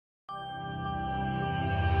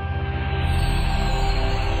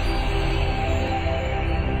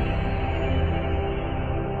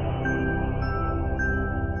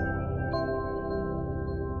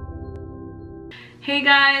Hey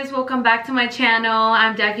guys, welcome back to my channel.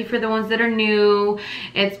 I'm Jackie for the ones that are new.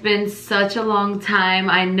 It's been such a long time.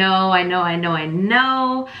 I know.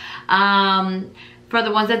 For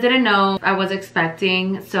the ones that didn't know, I was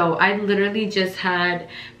expecting. So I literally just had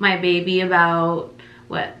my baby about,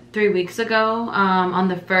 3 weeks ago. On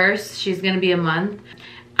the 1st, she's gonna be a month.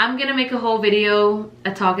 I'm gonna make a whole video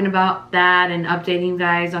talking about that and updating you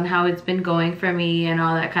guys on how it's been going for me and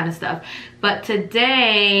all that kind of stuff. But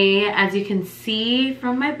today, as you can see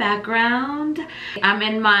from my background, I'm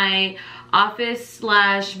in my office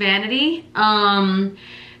slash vanity.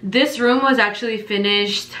 This room was actually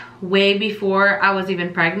finished way before I was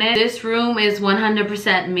even pregnant. This room is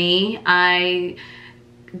 100% me. I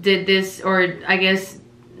did this, or I guess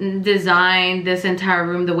designed this entire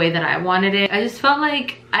room the way that I wanted it. I just felt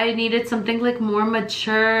like I needed something like more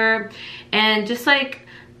mature and just like,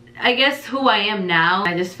 I guess who I am now.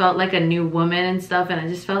 I just felt like a new woman and stuff, and I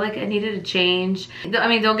just felt like I needed a change. I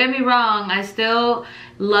mean, don't get me wrong, I still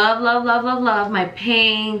love my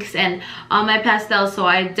pinks and all my pastels, so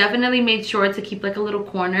I definitely made sure to keep like a little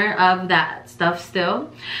corner of that stuff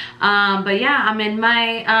still. But yeah, I'm in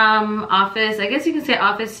my office, I guess you can say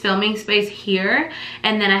office filming space here,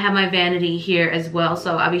 and then I have my vanity here as well,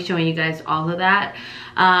 so I'll be showing you guys all of that.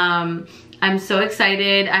 I'm so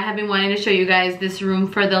excited. I have been wanting to show you guys this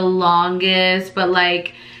room for the longest, but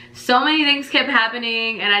like so many things kept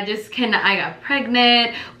happening and I just cannot. I got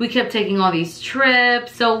pregnant, we kept taking all these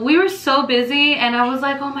trips, so we were so busy, and I was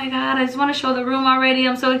like, oh my god, I just want to show the room already.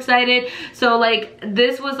 I'm so excited. So like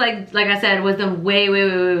this was like I said, was the way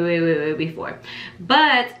before,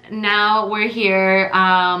 but now we're here,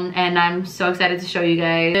 and I'm so excited to show you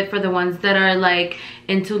guys. For the ones that are like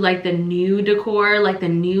into like the new decor, like the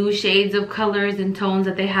new shades of colors and tones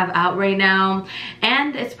that they have out right now,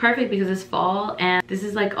 and it's perfect because it's fall, and this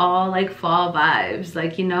is like all like fall vibes,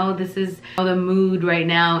 like, you know, this is the mood right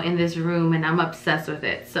now in this room, and I'm obsessed with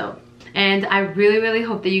it. So, and I really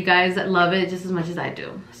hope that you guys love it just as much as I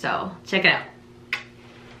do. So check it out.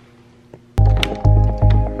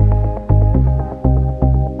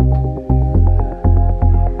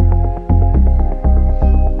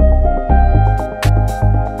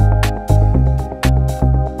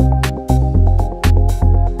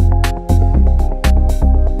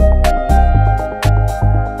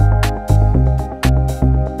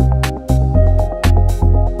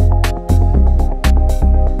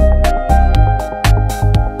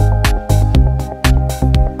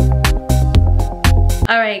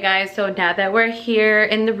 So now that we're here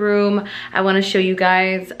in the room, I want to show you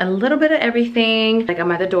guys a little bit of everything. Like,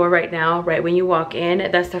 I'm at the door right now. Right when you walk in,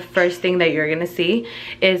 that's the first thing that you're gonna see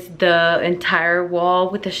is the entire wall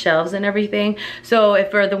with the shelves and everything. So if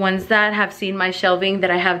for the ones that have seen my shelving that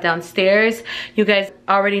I have downstairs, you guys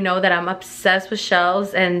already know that I'm obsessed with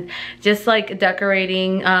shelves and just like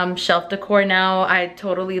decorating shelf decor now. I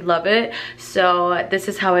totally love it. So this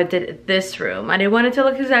is how I did this room. I didn't want it to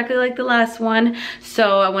look exactly like the last one,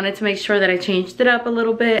 so I wanted to make sure that I changed it up a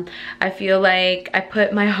little bit. I feel like I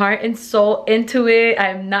put my heart and soul into it.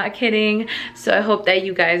 I'm not kidding. So I hope that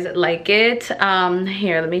you guys like it.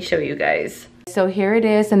 Here, let me show you guys. So here it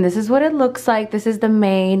is, and this is what it looks like. This is the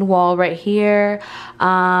main wall right here.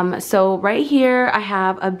 So right here I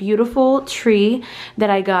have a beautiful tree that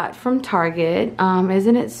I got from Target.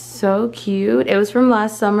 Isn't it so cute? It was from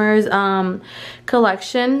last summer's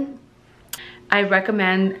collection. I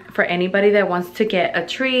recommend for anybody that wants to get a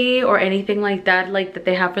tree or anything like that, like that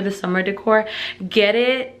they have for the summer decor, get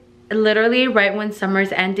it literally right when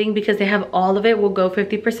summer's ending, because they have all of it will go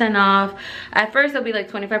 50% off. At first it'll be like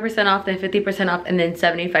 25% off, then 50% off, and then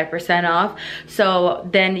 75% off. So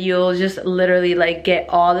then you'll just literally like get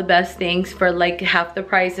all the best things for like half the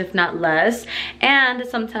price, if not less. And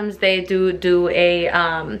sometimes they do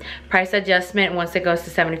a price adjustment once it goes to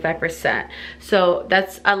 75%. So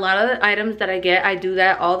that's a lot of the items that I get. I do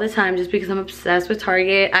that all the time just because I'm obsessed with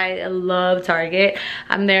Target. I love Target.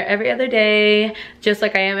 I'm there every other day, just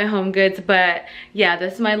like I am at Home Goods. But yeah,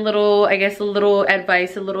 this is my little, I guess, a little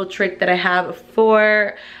advice, a little trick that I have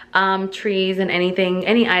for trees and anything,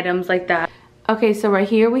 any items like that. Okay, so right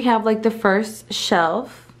here we have like the first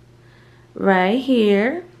shelf right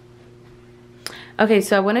here. Okay,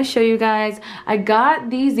 so I want to show you guys, I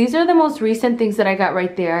got these are the most recent things that I got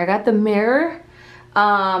right there. I got the mirror,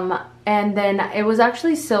 and then it was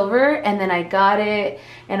actually silver, and then I got it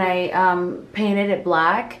and I painted it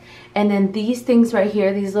black. And then these things right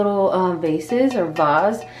here, these little vases or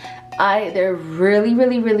vase, they're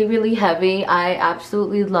really heavy. I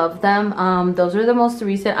absolutely love them. Those are the most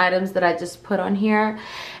recent items that I just put on here.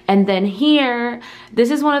 And then here,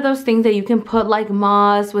 this is one of those things that you can put like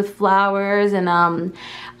moss with flowers, and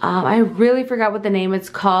I really forgot what the name it's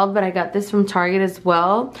called, but I got this from Target as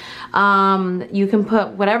well. You can put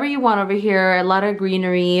whatever you want over here, a lot of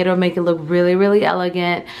greenery. It'll make it look really, really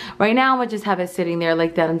elegant. Right now, I'm gonna just have it sitting there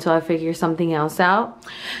like that until I figure something else out.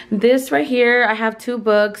 This right here, I have 2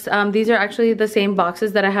 books. These are actually the same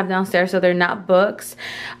boxes that I have downstairs, so they're not books.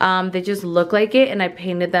 They just look like it, and I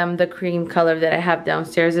painted them the cream color that I have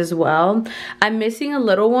downstairs as well. I'm missing a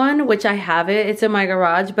little one, which I have it. It's in my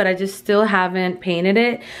garage, but I just still haven't painted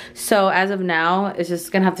it. So as of now, it's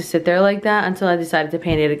just gonna have to sit there like that until I decide to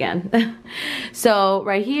paint it again. So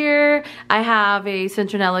right here, I have a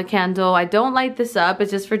citronella candle. I don't light this up,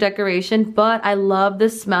 it's just for decoration, but I love the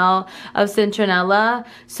smell of citronella.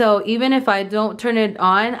 So even if I don't turn it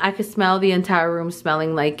on, I could smell the entire room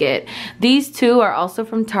smelling like it. These 2 are also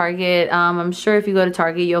from Target. I'm sure if you go to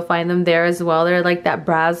Target, you'll find them there as well. They're like that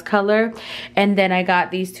brass color. And then I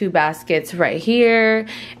got these 2 baskets right here.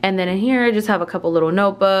 And then in here, I just have a couple little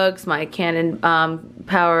notebooks, my Canon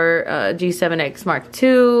Power G7X Mark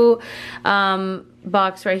II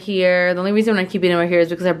box right here. The only reason I'm keeping it right here is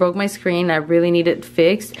because I broke my screen. I really need it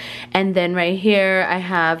fixed. And then right here, I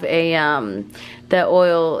have a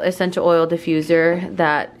the essential oil diffuser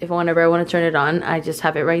that if whenever I want to turn it on, I just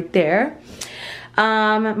have it right there.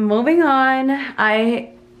 Moving on,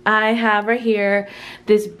 I have right here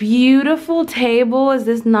this beautiful table. Is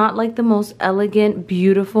this not like the most elegant,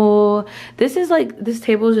 beautiful? This is like, this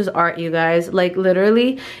table is just art, you guys. Like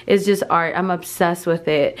literally, it's just art. I'm obsessed with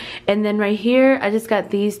it. And then right here, I just got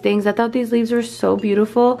these things. I thought these leaves were so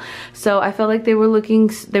beautiful. So I felt like they would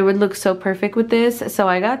look so perfect with this. So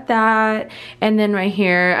I got that. And then right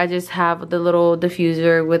here, I just have the little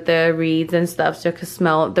diffuser with the reeds and stuff so I could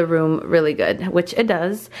smell the room really good, which it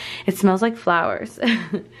does. It smells like flowers.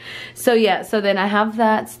 So yeah, so then I have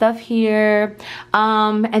that stuff here.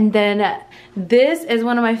 And then this is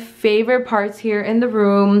one of my favorite parts here in the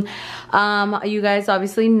room. You guys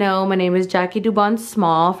obviously know my name is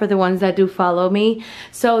Jackiedubonsmall for the ones that do follow me.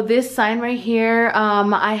 So this sign right here,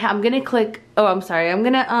 I'm gonna click, oh, I'm sorry, I'm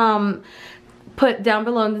gonna put down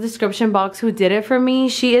below in the description box who did it for me.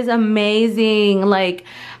 She is amazing. Like,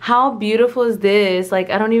 how beautiful is this? Like,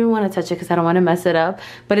 I don't even want to touch it because I don't want to mess it up,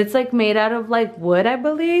 but it's like made out of like wood, I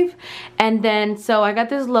believe. And then so I got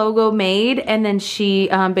this logo made, and then she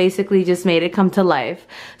basically just made it come to life.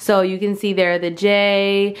 So you can see there the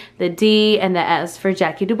J, the D, and the S for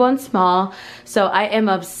Jackiedubonsmall. So I am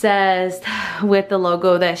obsessed with the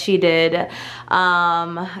logo that she did.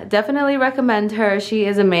 Definitely recommend her. She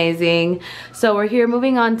is amazing. So we're here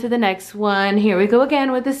moving on to the next one. Here we go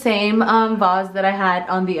again with the same vase that I had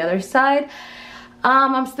on the other side.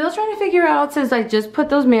 I'm still trying to figure out, since I just put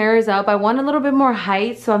those mirrors up, I want a little bit more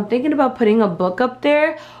height, so I'm thinking about putting a book up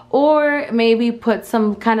there, or maybe put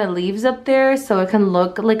some kind of leaves up there so it can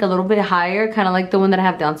look like a little bit higher, kind of like the one that I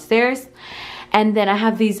have downstairs. And then I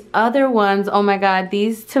have these other ones. Oh my god,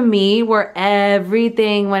 these to me were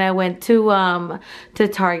everything when I went to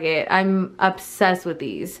Target. I'm obsessed with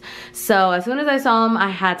these. So as soon as I saw them, I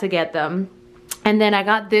had to get them. And then I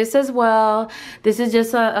got this as well. This is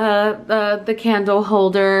just the candle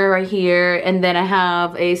holder right here. And then I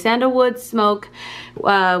have a sandalwood smoke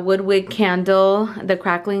wood wick candle, the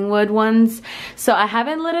crackling wood ones. So I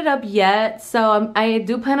haven't lit it up yet. So I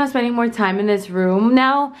do plan on spending more time in this room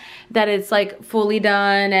now that it's like fully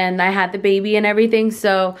done and I had the baby and everything.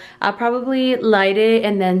 So I'll probably light it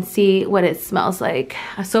and then see what it smells like.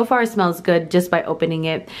 So far it smells good just by opening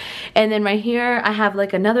it. And then right here I have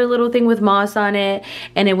like another little thing with moss on it,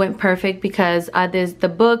 and it went perfect because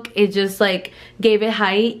the book, it just like gave it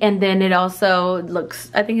height, and then it also looks,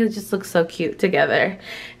 I think it just looks so cute together.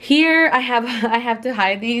 Here I have to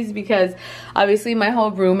hide these because obviously my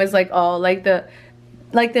whole room is like all like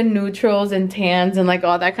the neutrals and tans and like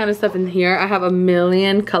all that kind of stuff. In here I have a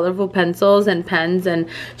million colorful pencils and pens and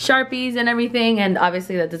Sharpies and everything, and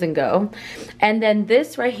obviously that doesn't go. And then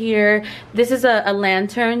this right here, this is a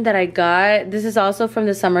lantern that I got. This is also from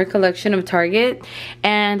the summer collection of Target,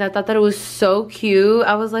 and I thought that it was so cute.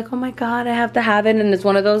 I was like, oh my god, I have to have it. And it's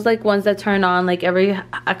one of those like ones that turn on like every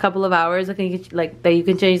a couple of hours, like that you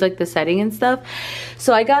can change like the setting and stuff.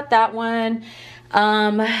 So I got that one.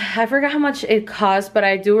 I forgot how much it cost, but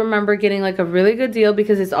I do remember getting like a really good deal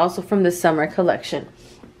because it's also from the summer collection.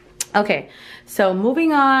 Okay, so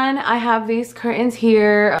moving on, I have these curtains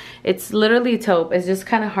here. It's literally taupe. It's just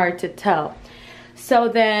kind of hard to tell. So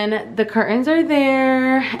then the curtains are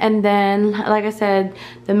there, and then like I said,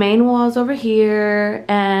 the main wall's over here,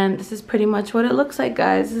 and this is pretty much what it looks like,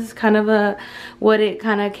 guys. This is kind of what it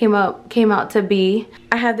kind of came out to be.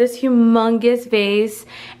 I have this humongous vase,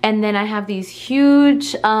 and then I have these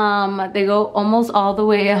huge they go almost all the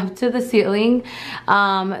way up to the ceiling.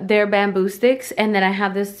 They're bamboo sticks, and then I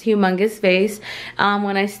have this humongous vase.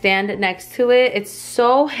 When I stand next to it, it's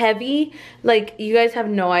so heavy, like you guys have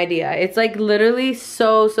no idea. It's like literally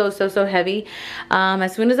so heavy.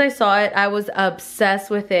 As soon as I saw it, I was obsessed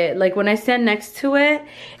with it. Like when I stand next to it,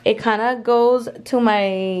 it kind of goes to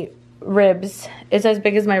my ribs. It's as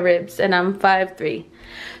big as my ribs, and I'm 5'3".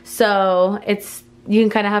 So you can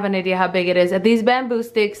kind of have an idea how big it is. These bamboo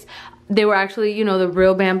sticks, they were actually, you know, the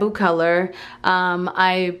real bamboo color.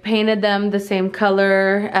 I painted them the same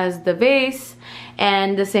color as the vase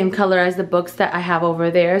and the same color as the books that I have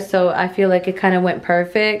over there. So I feel like it kind of went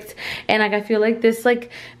perfect. And like I feel like this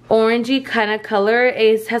like orangey kind of color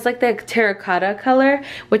has like the terracotta color,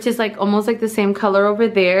 which is like almost like the same color over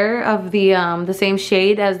there of the same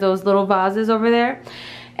shade as those little vases over there.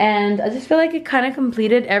 And I just feel like it kind of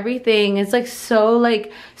completed everything. It's like so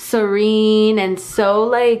like serene and so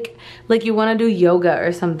like you want to do yoga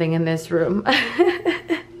or something in this room.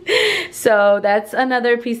 So that's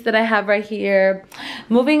another piece that I have right here.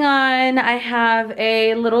 Moving on, I have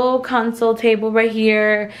a little console table right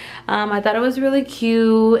here. I thought it was really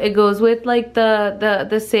cute. It goes with like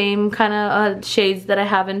the same kind of shades that I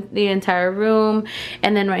have in the entire room.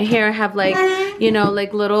 And then right here I have like, you know,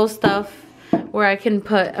 like little stuff where I can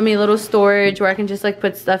put, little storage where I can just like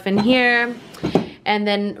put stuff in here. And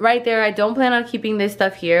then right there, I don't plan on keeping this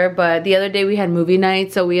stuff here, but the other day we had movie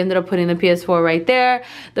night, so we ended up putting the PS4 right there.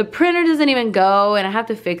 The printer doesn't even go, and I have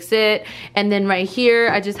to fix it. And then right here,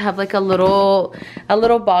 I just have like a little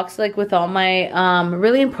box like with all my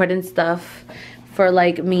really important stuff for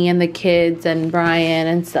like me and the kids and Brian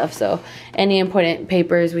and stuff. So any important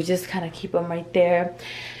papers, we just kind of keep them right there.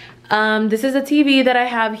 This is a TV that I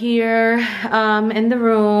have here in the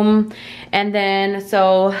room. And then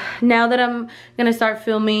so now that I'm gonna start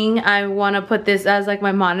filming, I want to put this as like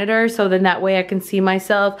my monitor, so then that way I can see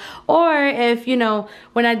myself. Or if, you know,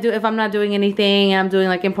 if I'm not doing anything and I'm doing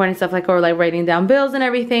like important stuff, like or like writing down bills and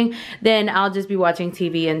everything, then I'll just be watching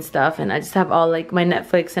TV and stuff, and I just have all like my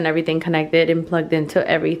Netflix and everything connected and plugged into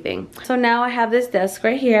everything. So now I have this desk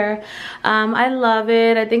right here. I love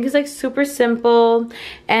it. I think it's like super simple,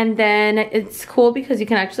 and then it's cool because you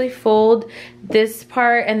can actually fold this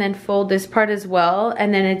part and then fold this part as well,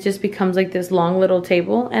 and then it just becomes like this long little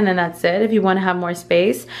table, and then that's it if you want to have more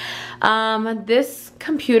space. This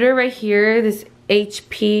computer right here, this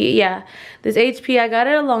HP, this HP, I got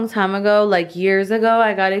it a long time ago, like years ago.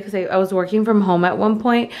 I got it because I was working from home at one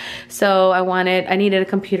point, so I needed a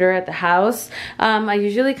computer at the house. I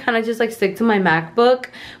usually kind of just like stick to my MacBook,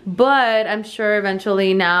 but I'm sure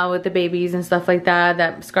eventually now with the babies and stuff like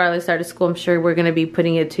that Scarlett started school, I'm sure we're gonna be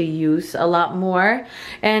putting it to use a lot more.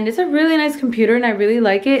 And it's a really nice computer and I really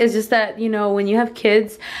like it. It's just that, you know, when you have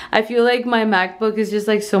kids, I feel like my MacBook is just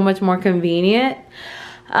like so much more convenient.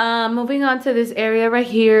 Moving on to this area right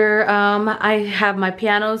here, I have my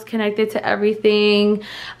pianos connected to everything.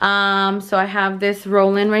 So I have this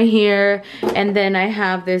Roland right here, and then I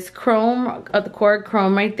have this chrome, the cord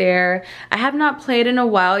chrome right there. I have not played in a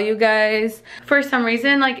while, you guys. For some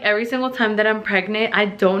reason, like every single time that I'm pregnant, I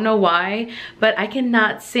don't know why, but I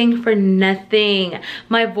cannot sing for nothing.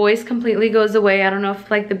 My voice completely goes away. I don't know if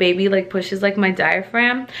like the baby like pushes like my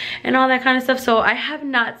diaphragm and all that kind of stuff. So I have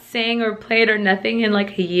not sang or played or nothing in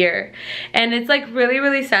like a year, and it's like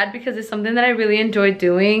really sad because it's something that I really enjoy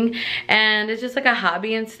doing, and it's just like a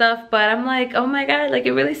hobby and stuff. But I'm like, oh my god, like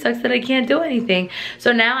it really sucks that I can't do anything.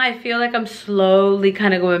 So now I feel like I'm slowly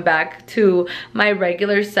kind of going back to my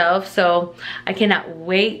regular self, so I cannot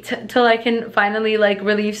wait till I can finally like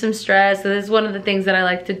relieve some stress. So this is one of the things that I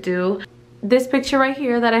like to do. This picture right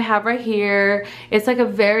here that I have right here, it's like a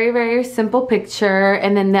very simple picture,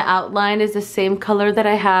 and then the outline is the same color that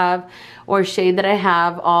I have, or shade that I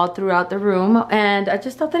have, all throughout the room. And I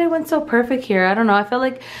just thought that it went so perfect here. I don't know, I felt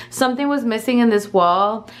like something was missing in this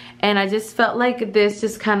wall, and I just felt like this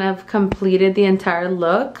just kind of completed the entire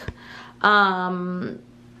look.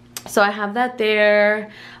 So I have that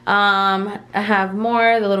there. I have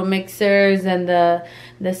more, the little mixers and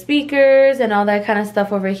the speakers and all that kind of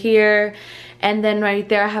stuff over here. And then right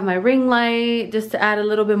there I have my ring light, just to add a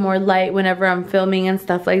little bit more light whenever I'm filming and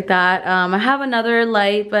stuff like that. I have another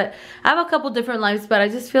light, but I have a couple different lights, but I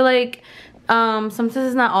just feel like sometimes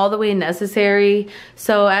it's not all the way necessary.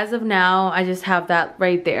 So as of now, I just have that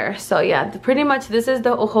right there. So yeah, pretty much this is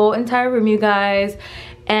the whole entire room, you guys.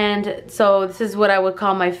 And so this is what I would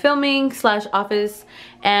call my filming slash office.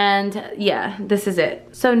 And yeah, this is it.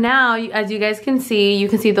 So now, as you guys can see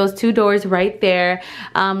those two doors right there.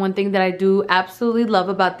 One thing that I do absolutely love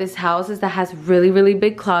about this house is that it has really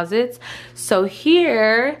big closets. So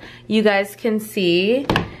here you guys can see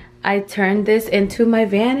I turned this into my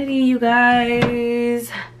vanity, you guys.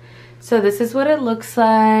 So this is what it looks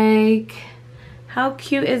like. How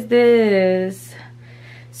cute is this?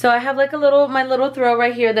 So I have like my little throw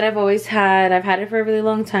right here that I've always had. I've had it for a really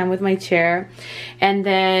long time with my chair. And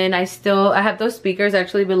then I have those speakers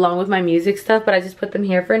actually belong with my music stuff, but I just put them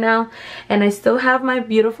here for now. And I still have my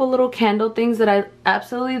beautiful little candle things that I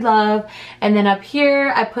absolutely love. And then up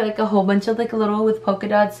here, I put like a whole bunch of like little with polka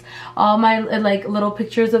dots, all my like little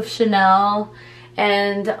pictures of Chanel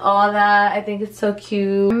and all that. I think it's so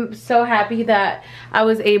cute. I'm so happy that I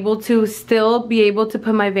was able to still be able to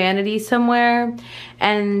put my vanity somewhere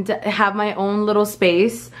and have my own little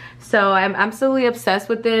space. So I'm absolutely obsessed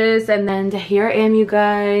with this. And then here I am, you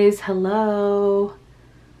guys. Hello.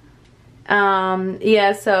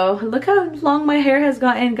 Yeah, so look how long my hair has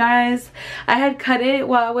gotten, guys. I had cut it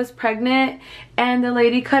while I was pregnant and the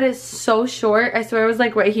lady cut it so short. I swear it was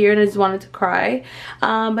like right here and I just wanted to cry.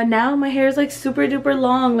 But now my hair is like super duper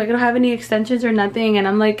long. Like I don't have any extensions or nothing, and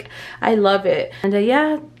I'm like, I love it. And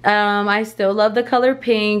yeah, I still love the color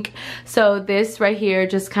pink. So this right here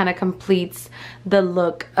just kind of completes the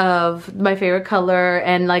look of my favorite color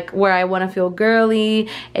and like where I want to feel girly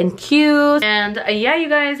and cute. And yeah, you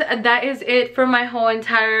guys, that is it for my whole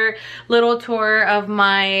entire little tour of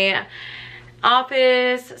my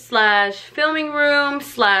office slash filming room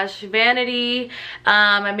slash vanity.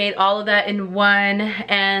 I made all of that in one,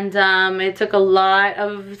 and it took a lot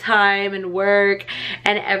of time and work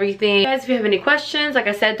and everything. Guys, if you have any questions, like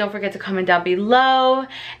I said, don't forget to comment down below.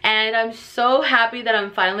 And I'm so happy that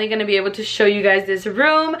I'm finally gonna be able to show you guys this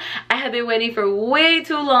room. I have been waiting for way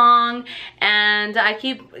too long, and I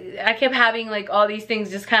kept having like all these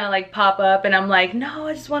things just kind of like pop up, and I'm like, no,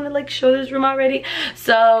 I just want to like show this room already.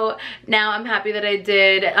 So now I'm happy that I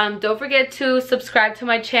did. Don't forget to subscribe to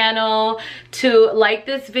my channel, to like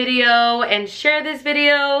this video and share this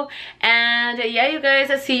video. And yeah, you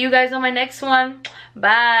guys, I'll see you guys on my next one.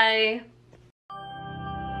 Bye.